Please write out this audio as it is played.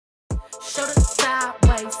Shoulder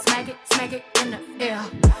sideways, smack it in the air.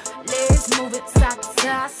 Legs move it side to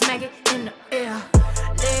side, smack it in the air.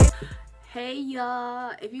 Hey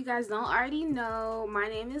y'all, if you guys don't already know, my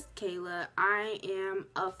name is Kayla. I am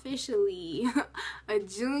officially a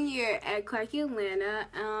junior at CAU Atlanta,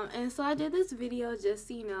 and so I did this video just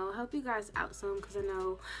to, help you guys out some, because I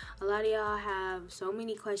know a lot of y'all have so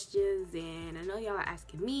many questions, and I know y'all are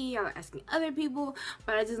asking me, y'all are asking other people,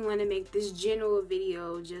 but I just want to make this general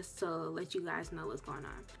video just to let you guys know what's going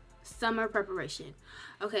on. Summer preparation.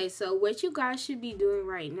 Okay, so what you guys should be doing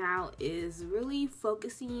right now is really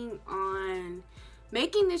focusing on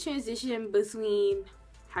making the transition between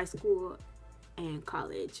high school and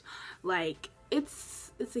college. Like,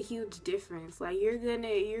 it's a huge difference. Like,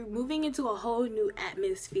 you're moving into a whole new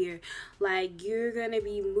atmosphere. Like, you're gonna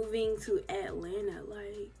be moving to Atlanta.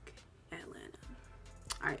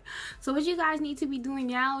 Alright, so what you guys need to be doing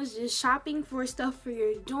now is just shopping for stuff for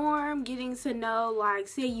your dorm, getting to know, like,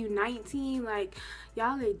 CAU19. Like,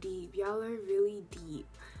 y'all are deep. Y'all are really deep,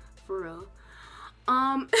 for real.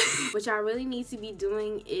 What y'all really need to be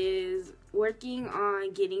doing is working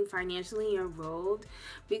on getting financially enrolled,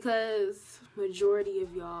 because majority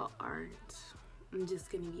of y'all aren't. I'm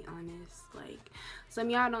just gonna be honest. Like, some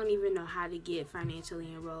of y'all don't even know how to get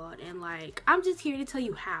financially enrolled, and like, I'm just here to tell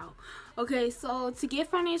you how. Okay, so to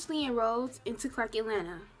get financially enrolled into CAU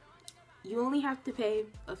Atlanta, you only have to pay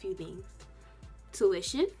a few things: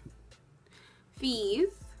 tuition, fees,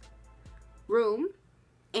 room,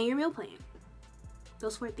 and your meal plan.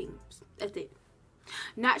 Those 4 things. That's it.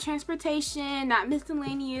 Not transportation, not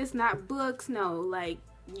miscellaneous, not books. No, like,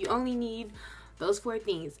 you only need those 4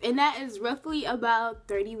 things, and that is roughly about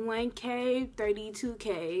 $31K,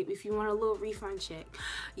 $32K if you want a little refund check.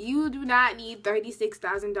 You do not need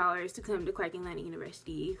 $36,000 to come to CAU Atlanta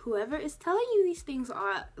University. Whoever is telling you these things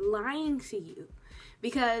are lying to you,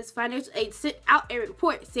 because financial aid sent out a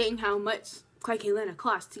report saying how much CAU Atlanta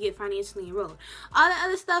costs to get financially enrolled. All the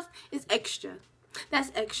other stuff is extra.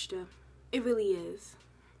 That's extra. It really is.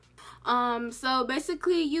 So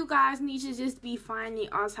basically, you guys need to just be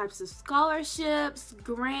finding all types of scholarships,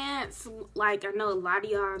 grants. Like, I know a lot of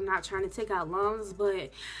y'all are not trying to take out loans,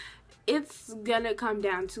 but it's gonna come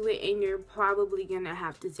down to it, and you're probably gonna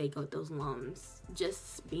have to take out those loans.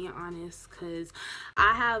 Just being honest, because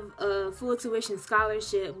I have a full tuition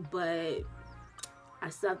scholarship, but I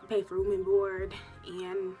still have to pay for room and board,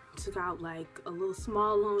 and took out like a little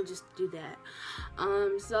small loan just to do that.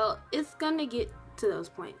 So it's gonna get to those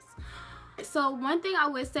points. So one thing I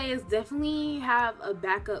would say is definitely have a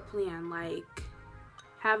backup plan. Like,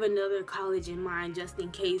 have another college in mind just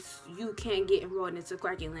in case you can't get enrolled into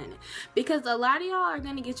CAU Atlanta, because a lot of y'all are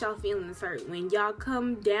gonna get y'all feelings hurt when y'all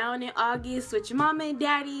come down in August with your mama and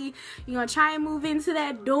daddy. You're gonna try and move into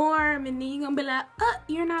that dorm, and then you're gonna be like,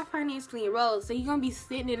 you're not financially enrolled. So you're gonna be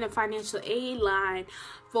sitting in a financial aid line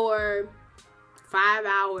for 5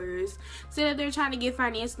 hours, so that they're trying to get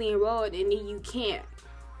financially enrolled, and then you can't,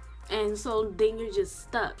 and so then you're just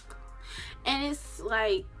stuck. And it's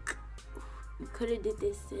like, we could have did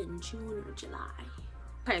this in June or July.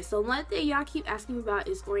 Okay, so one thing y'all keep asking me about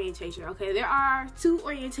is orientation. Okay, there are 2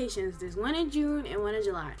 orientations. There's one in June and one in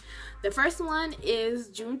July. The first one is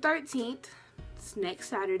June 13th. It's next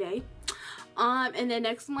Saturday. And the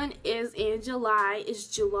next one is in July. It's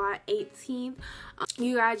July 18th.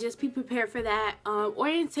 You guys just be prepared for that.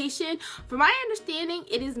 Orientation, from my understanding,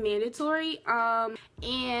 it is mandatory.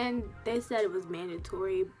 And they said it was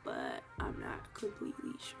mandatory, but I'm not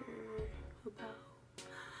completely sure about.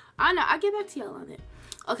 I don't know. I'll get back to y'all on it.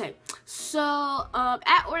 Okay, so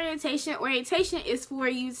at orientation is for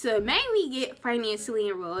you to mainly get financially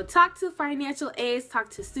enrolled. Talk to financial aids,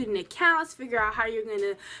 talk to student accounts, figure out how you're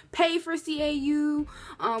gonna pay for CAU,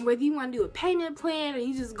 whether you want to do a payment plan or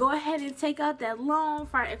you just go ahead and take out that loan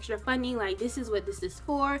for extra funding. Like, this is what this is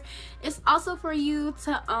for. It's also for you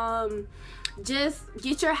to just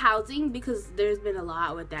get your housing, because there's been a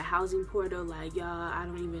lot with that housing portal. Like, y'all, I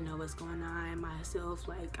don't even know what's going on myself.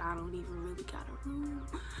 Like, I don't even really got a room,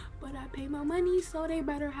 but I pay my money, so they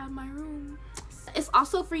better have my room. It's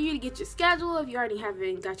also for you to get your schedule if you already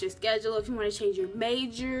haven't got your schedule. If you want to change your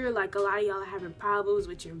major, like, a lot of y'all are having problems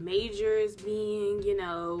with your majors being,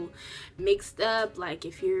 mixed up. Like,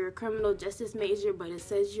 if you're a criminal justice major but it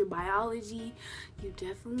says you're biology, you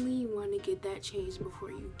definitely want to get that changed before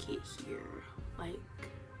you get here. Like,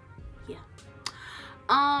 yeah.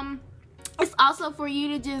 It's also for you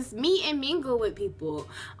to just meet and mingle with people,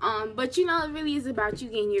 but it really is about you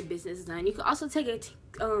getting your business done. You can also take a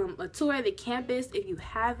tour of the campus if you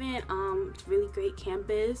haven't. It's a really great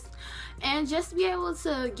campus, and just be able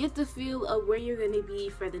to get the feel of where you're going to be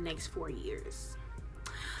for the next 4 years.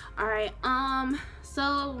 All right,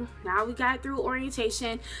 so now we got through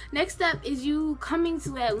orientation. Next step is you coming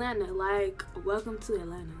to Atlanta. Like, welcome to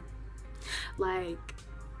Atlanta. Like,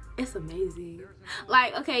 it's amazing.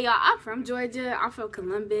 Like, okay, y'all, I'm from Georgia. I'm from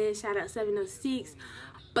Columbus. Shout out 706.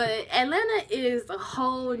 But Atlanta is a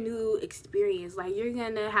whole new experience. Like, you're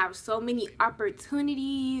gonna have so many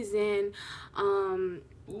opportunities, and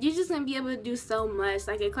you're just gonna be able to do so much.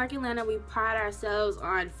 Like at Clark Atlanta, we pride ourselves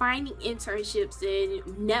on finding internships and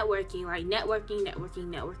networking. Like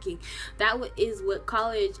networking. That is what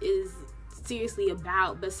college is seriously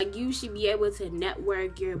about. But like, you should be able to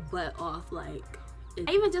network your butt off. Like,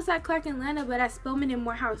 even just at Clark Atlanta, but at Spelman and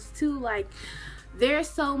Morehouse too. Like, there's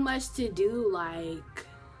so much to do.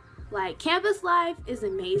 Like campus life is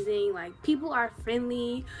amazing. Like, people are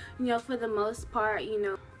friendly, you know, for the most part. You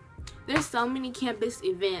know, there's so many campus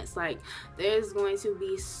events. Like, there's going to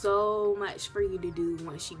be so much for you to do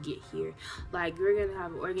once you get here. Like, we're gonna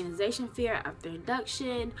have an organization fair after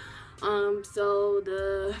induction. So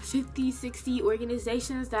the 50-60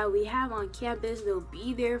 organizations that we have on campus, they'll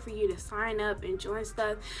be there for you to sign up and join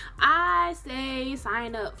stuff. I say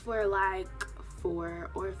sign up for like 4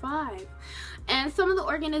 or 5. And some of the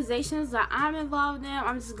organizations that I'm involved in,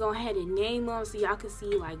 I'm just going ahead and name them so y'all can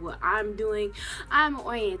see like what I'm doing. I'm an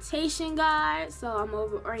orientation guide, so I'm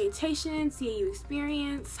over orientation, CAU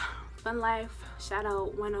experience, fun life, shout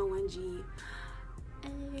out 101G.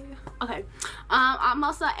 Okay, I'm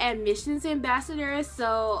also admissions ambassador.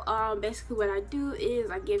 So basically what I do is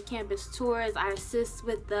I give campus tours. I assist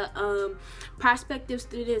with the prospective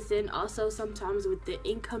students and also sometimes with the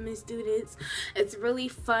incoming students. It's really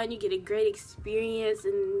fun. You get a great experience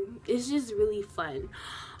and it's just really fun.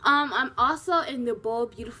 I'm also in the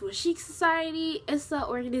Bold Beautiful Chic Society. It's an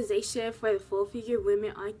organization for the full figure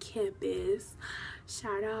women on campus.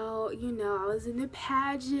 Shout out, you know, I was in the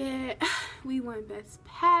pageant. We won best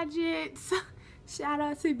pageants. Shout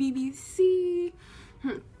out to BBC.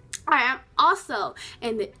 I am also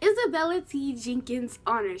in the Isabella T. Jenkins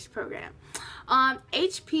Honors Program.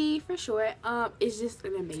 HP for short. It's just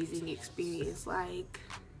an amazing experience. Like,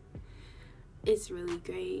 it's really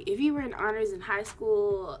great. If you were in honors in high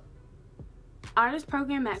school, honors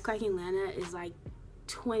program at Clark Atlanta is like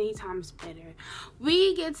 20 times better.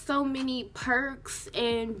 We get so many perks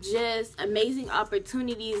and just amazing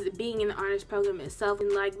opportunities being in the honors program itself,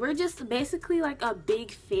 and like, we're just basically like a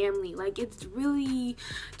big family. Like, it's really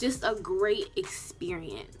just a great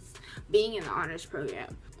experience being in the honors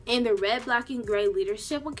program. In the Red, Black, and Gray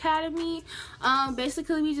Leadership Academy,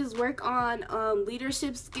 basically we just work on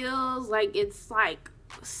leadership skills. Like, it's like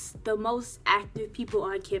the most active people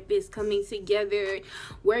on campus coming together,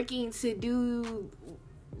 working to do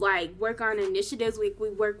like work on initiatives. We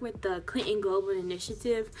work with the Clinton Global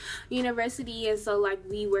Initiative University, and so like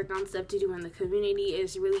we work on stuff to do in the community.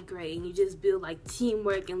 It's really great, and you just build like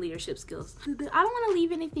teamwork and leadership skills. I don't want to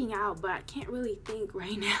leave anything out, but I can't really think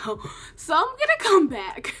right now, so I'm gonna come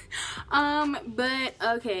back.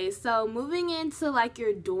 But okay, so moving into like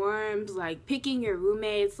your dorms, like picking your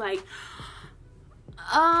roommates, like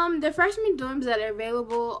the freshman dorms that are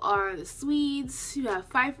available are the suites. You have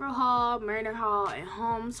Pfeiffer Hall, Murner Hall, and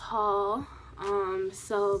Holmes Hall.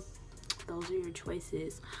 So those are your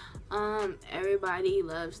choices. Everybody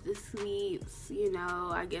loves the suites, you know.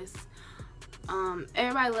 I guess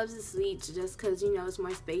everybody loves the suites just because, you know, it's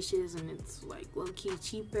more spacious and it's like low-key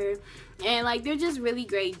cheaper, and like they're just really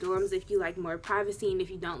great dorms if you like more privacy and if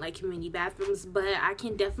you don't like community bathrooms. But I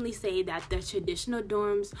can definitely say that the traditional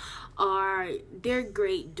dorms they're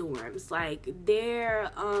great dorms. Like, they're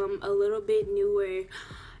a little bit newer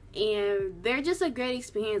and they're just a great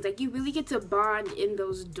experience. Like, you really get to bond in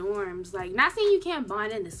those dorms. Like, not saying you can't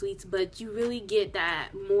bond in the suites, but you really get that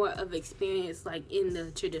more of experience like in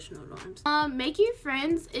the traditional dorms. Making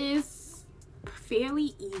friends is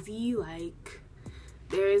fairly easy. Like,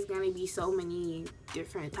 there is going to be so many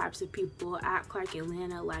different types of people at Clark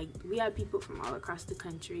Atlanta. Like, we have people from all across the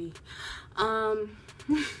country.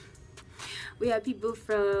 We have people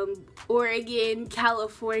from Oregon,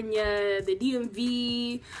 California, the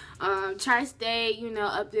DMV, Tri-State, you know,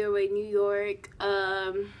 up there with New York.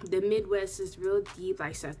 The Midwest is real deep,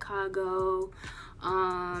 like Chicago,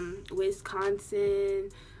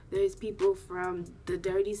 Wisconsin. There's people from the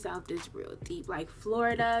Dirty South that's real deep, like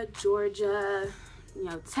Florida, Georgia, you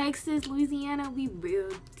know, Texas, Louisiana. We real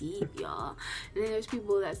deep, y'all. And then there's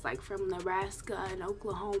people that's like from Nebraska and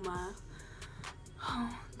Oklahoma.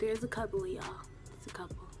 Oh, there's a couple of y'all. It's a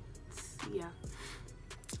couple. Yeah.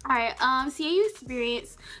 Alright, CAU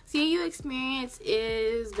experience. CAU experience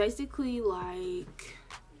is basically like,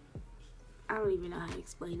 I don't even know how to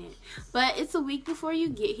explain it. But it's a week before you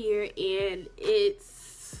get here, and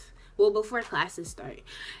it's well, before classes start.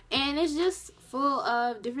 And it's just full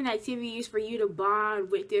of different activities for you to bond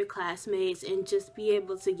with your classmates and just be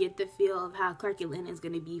able to get the feel of how Clark Atlanta is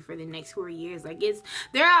going to be for the next 4 years. Like,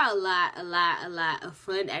 there are a lot of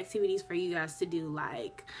fun activities for you guys to do.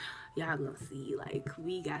 Like, y'all gonna see, like,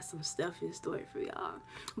 we got some stuff in store for y'all.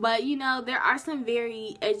 But, you know, there are some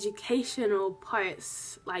very educational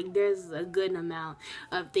parts. Like, there's a good amount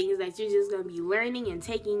of things that you're just gonna be learning and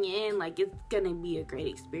taking in. Like, it's gonna be a great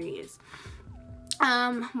experience.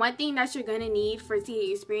 One thing that you're gonna need for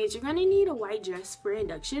CAU experience, you're gonna need a white dress for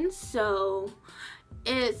induction. So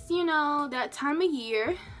it's, you know, that time of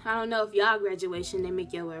year. I don't know if y'all graduation they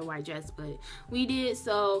make y'all wear a white dress, but we did.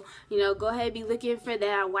 So, you know, go ahead, be looking for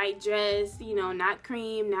that white dress, you know, not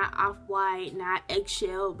cream, not off-white, not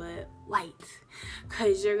eggshell, but white,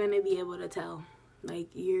 because you're gonna be able to tell. Like,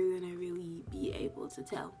 you're gonna really be able to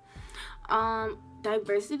tell.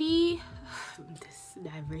 Diversity,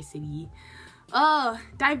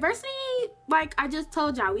 like I just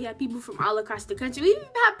told y'all, we have people from all across the country. We even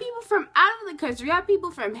have people from out of the country. We have people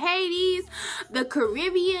from Haiti, the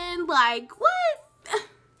Caribbean. Like, what?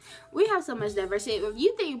 We have so much diversity. If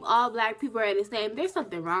you think all black people are the same, there's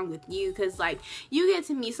something wrong with you, because like you get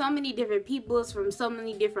to meet so many different peoples from so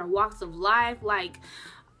many different walks of life. Like,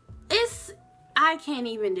 I can't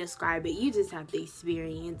even describe it. You just have to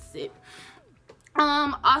experience it.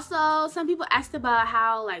 Also, some people asked about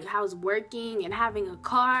how's working and having a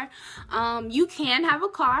car. You can have a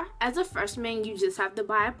car as a freshman. You just have to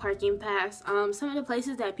buy a parking pass. Some of the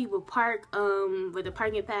places that people park with a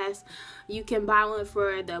parking pass, you can buy one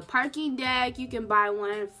for the parking deck. You can buy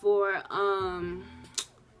one for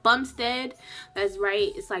Bumstead. That's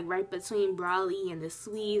right, it's like right between Brawley and the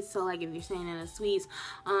Suites. So like if you're staying in the Suites,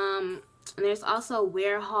 and there's also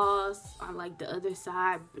Warehouse on like the other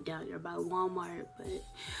side down there by Walmart, but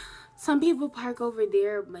some people park over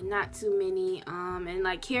there, but not too many. And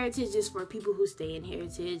like Heritage is for people who stay in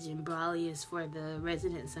Heritage, and Brawley is for the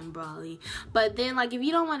residents in Brawley. But then like if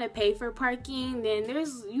you don't want to pay for parking, then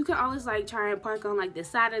you can always like try and park on like the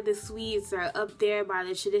side of the Suites or up there by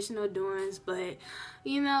the traditional dorms. But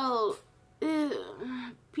you know,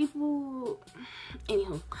 people,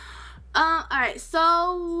 anywho. Alright, so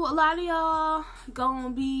a lot of y'all gonna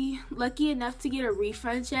be lucky enough to get a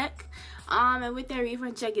refund check. And with that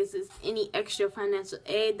refund check is any extra financial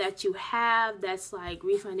aid that you have that's like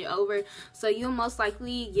refunded over. So you'll most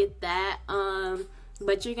likely get that.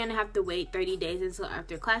 But you're gonna have to wait 30 days until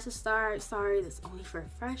after classes start. Sorry, that's only for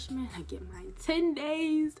freshmen. I get mine 10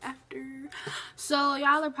 days after. So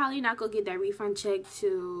y'all are probably not gonna get that refund check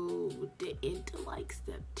till the end of like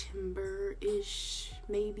September-ish,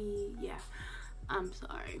 maybe. Yeah, I'm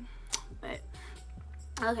sorry, but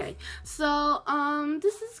okay. So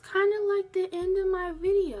this is kind of like the end of my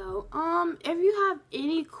video. If you have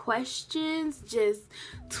any questions, just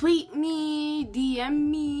tweet me, DM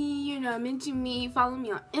me, you know, mention me, follow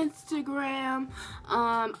me on Instagram.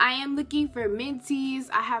 I am looking for mentees.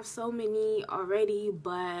 I have so many already,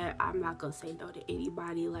 but I'm not gonna say no to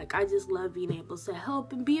anybody. Like, I just love being able to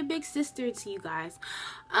help and be a big sister to you guys.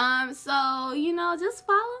 So you know, just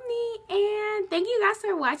follow me, and thank you guys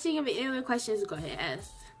for watching. If you have any other questions, go ahead and ask.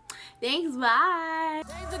 Thanks, bye.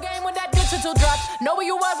 Change the game when that digital drop. Know where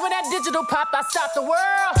you was when that digital popped. I stopped the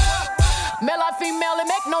world. Male or female, it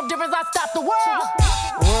make no difference. I stopped the world.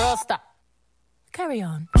 World stop. Carry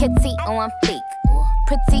on. Kitty on fleek,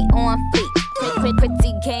 pretty on fleek,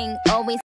 pretty king always.